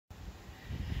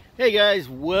Hey guys,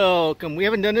 welcome. We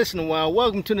haven't done this in a while.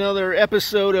 Welcome to another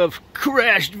episode of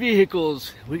Crashed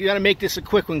Vehicles. We gotta make this a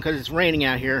quick one because it's raining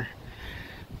out here.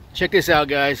 Check this out,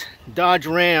 guys. Dodge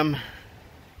Ram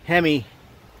Hemi.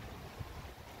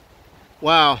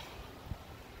 Wow.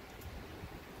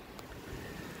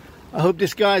 I hope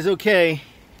this guy's okay,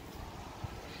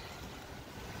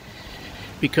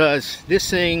 because this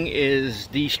thing is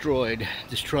destroyed.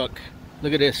 This truck.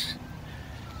 Look at this.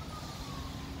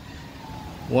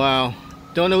 Wow.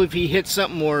 Don't know if he hit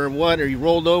something or what, or he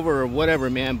rolled over or whatever,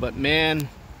 man. But man,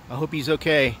 I hope he's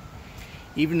okay.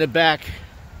 Even the back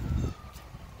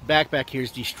here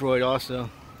is destroyed also.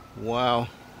 Wow.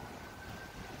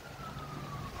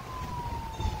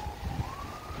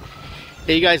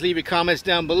 Hey, you guys, leave your comments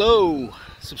down below.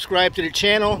 Subscribe to the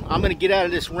channel. I'm gonna get out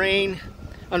of this rain,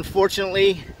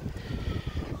 unfortunately.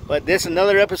 But this is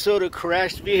another episode of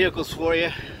Crashed Vehicles for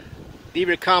you. Leave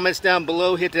your comments down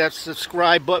below. Hit that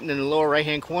subscribe button in the lower right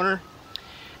hand corner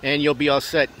and you'll be all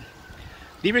set.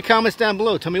 Leave your comments down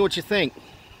below. Tell me what you think.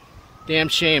 Damn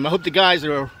shame. I hope the guys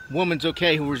or woman's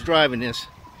okay who was driving this.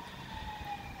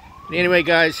 Anyway,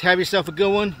 guys, have yourself a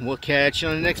good one. We'll catch you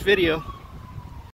on the next video.